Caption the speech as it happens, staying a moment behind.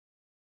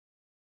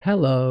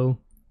Hello,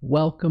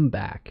 welcome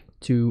back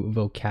to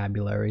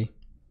vocabulary.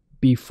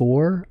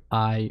 Before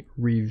I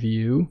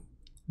review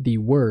the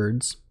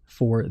words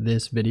for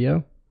this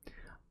video,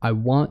 I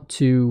want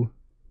to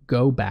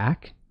go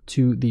back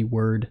to the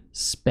word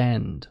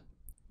spend.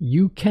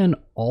 You can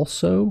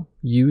also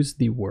use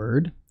the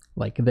word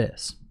like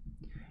this.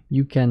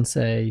 You can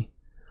say,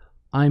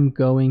 I'm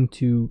going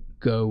to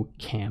go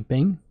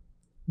camping.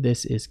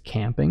 This is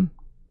camping.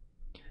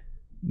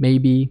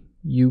 Maybe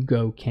you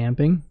go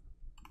camping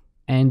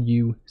and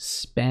you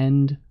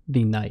spend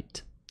the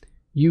night.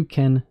 You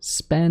can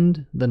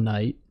spend the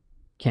night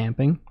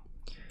camping.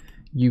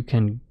 You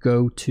can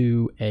go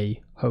to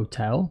a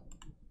hotel,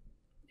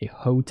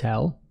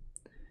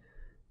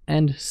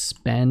 and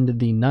spend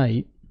the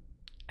night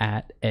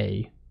at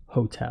a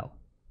hotel.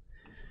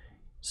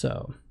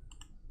 So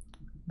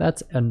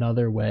that's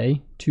another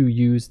way to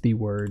use the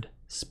word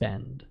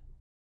spend.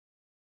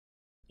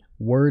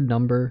 Word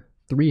number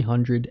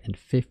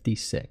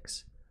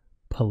 356,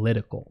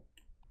 political.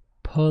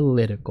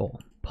 Political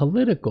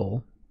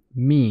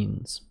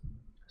means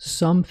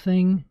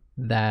something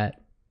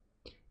that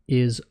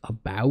is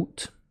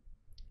about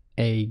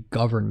a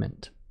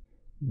government.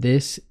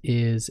 This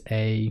is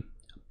a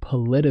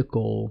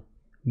political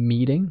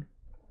meeting.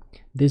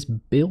 This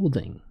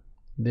building,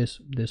 this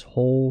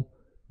whole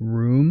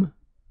room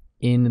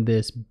in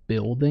this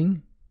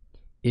building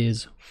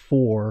is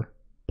for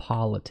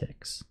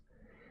politics.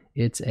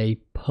 It's a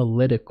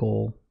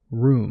political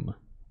room.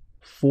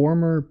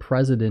 Former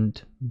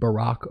President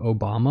Barack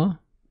Obama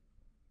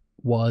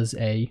was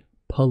a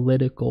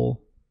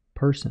political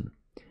person,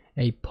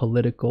 a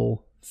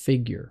political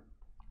figure.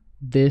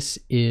 This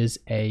is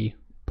a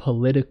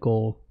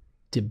political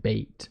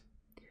debate,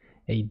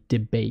 a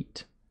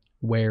debate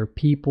where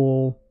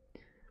people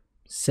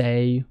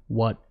say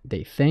what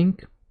they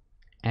think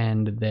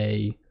and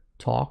they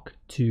talk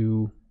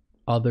to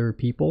other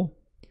people.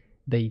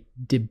 They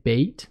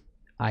debate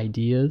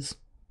ideas.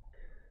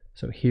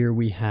 So here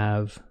we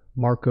have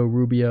Marco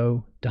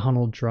Rubio,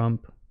 Donald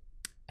Trump,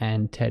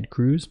 and Ted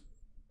Cruz.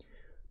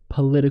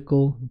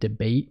 Political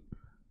debate.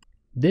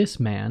 This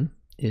man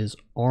is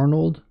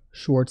Arnold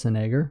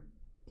Schwarzenegger,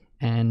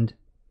 and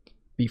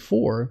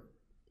before,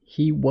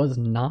 he was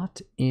not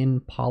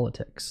in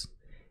politics.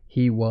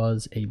 He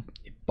was a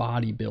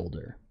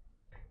bodybuilder.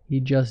 He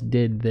just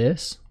did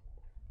this.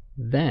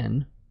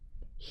 Then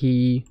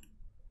he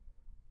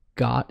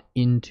got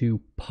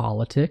into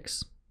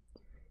politics.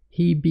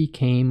 He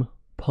became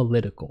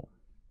political.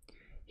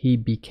 He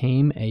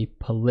became a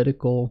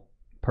political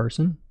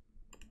person,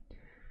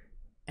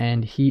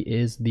 and he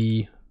is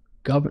the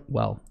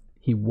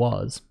he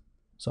was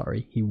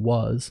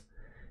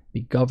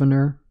the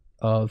governor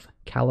of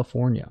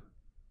California.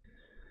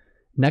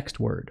 Next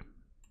word,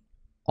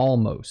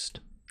 almost.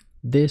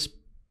 This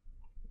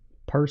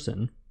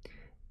person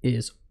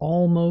is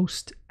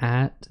almost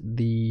at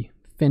the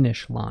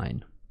finish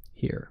line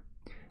here.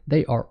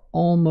 They are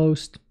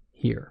almost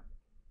here.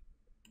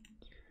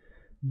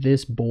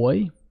 This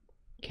boy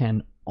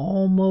can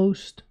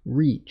almost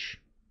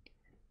reach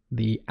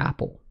the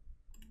apple.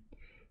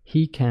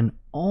 He can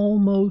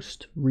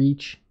almost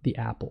reach the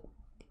apple.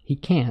 He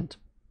can't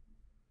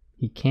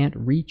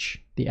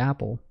reach the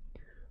apple,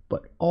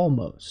 but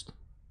almost.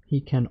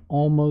 He can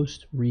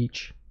almost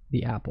reach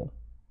the apple.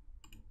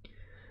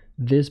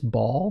 This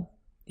ball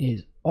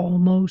is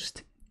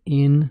almost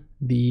in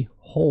the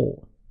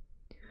hole.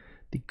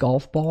 The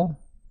golf ball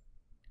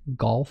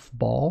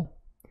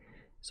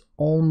is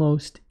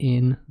almost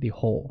in the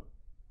hole.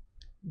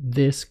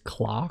 This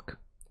clock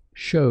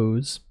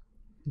shows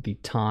the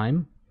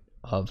time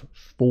of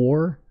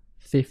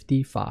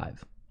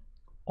 4:55.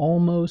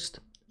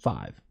 Almost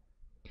 5.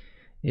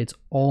 It's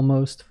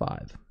almost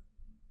 5.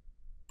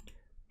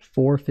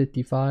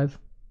 4:55,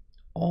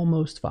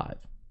 almost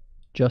 5.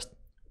 Just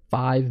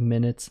 5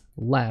 minutes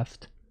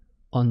left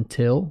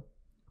until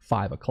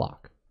 5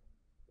 o'clock.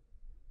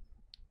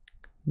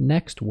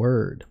 Next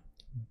word,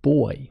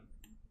 boy.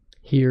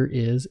 Here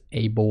is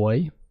a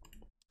boy,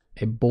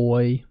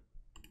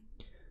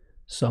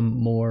 some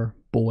more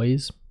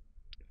boys,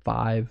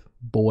 5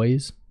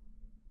 boys.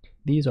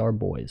 These are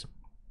boys.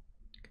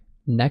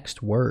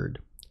 Next word,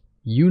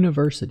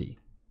 university,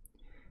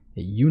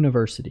 a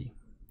university.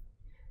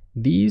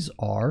 These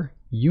are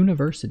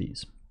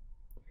universities.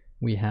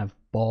 We have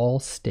Ball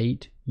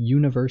State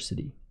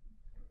University.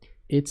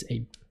 It's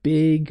a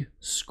big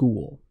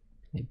school,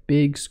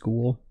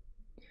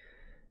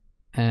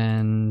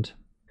 and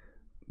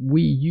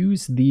we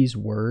use these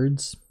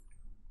words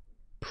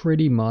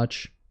pretty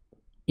much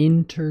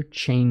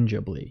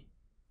interchangeably.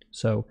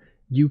 So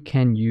you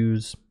can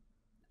use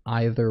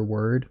either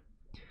word.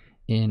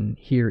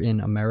 Here in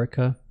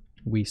America,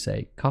 we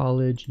say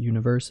college,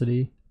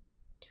 university.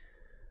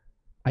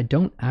 I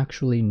don't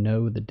actually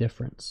know the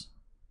difference.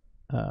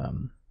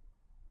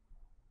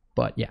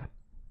 But yeah,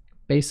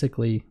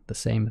 basically the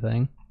same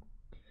thing.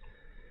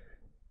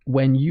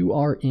 When you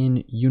are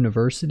in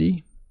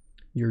university,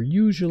 you're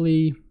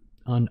usually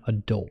an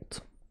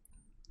adult,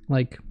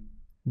 like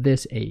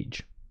this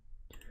age.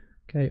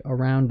 okay,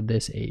 around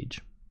this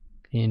age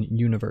in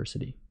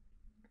university.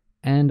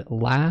 And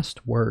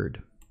last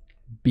word,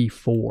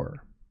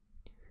 before.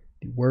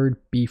 The word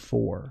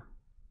before.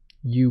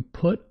 You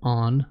put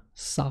on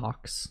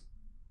socks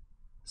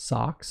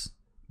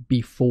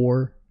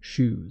before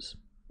shoes.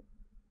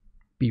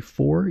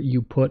 Before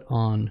you put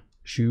on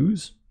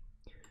shoes,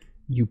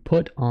 you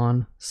put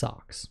on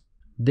socks.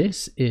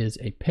 This is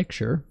a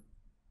picture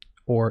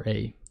or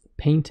a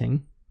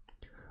painting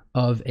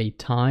of a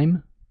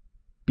time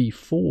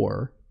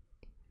before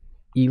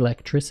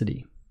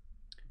electricity.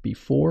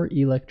 Before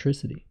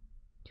electricity.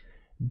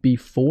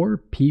 Before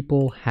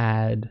people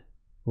had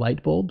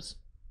light bulbs,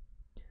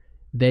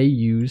 they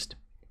used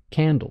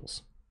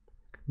candles.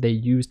 They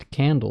used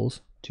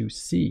candles to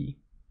see.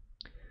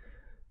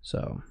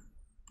 So,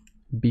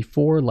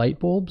 before light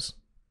bulbs,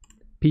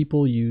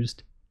 people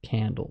used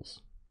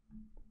candles.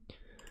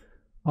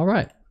 All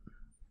right,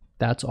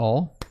 that's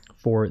all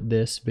for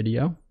this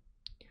video.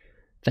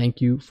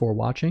 Thank you for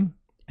watching,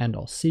 and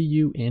I'll see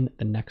you in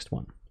the next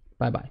one.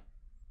 Bye-bye.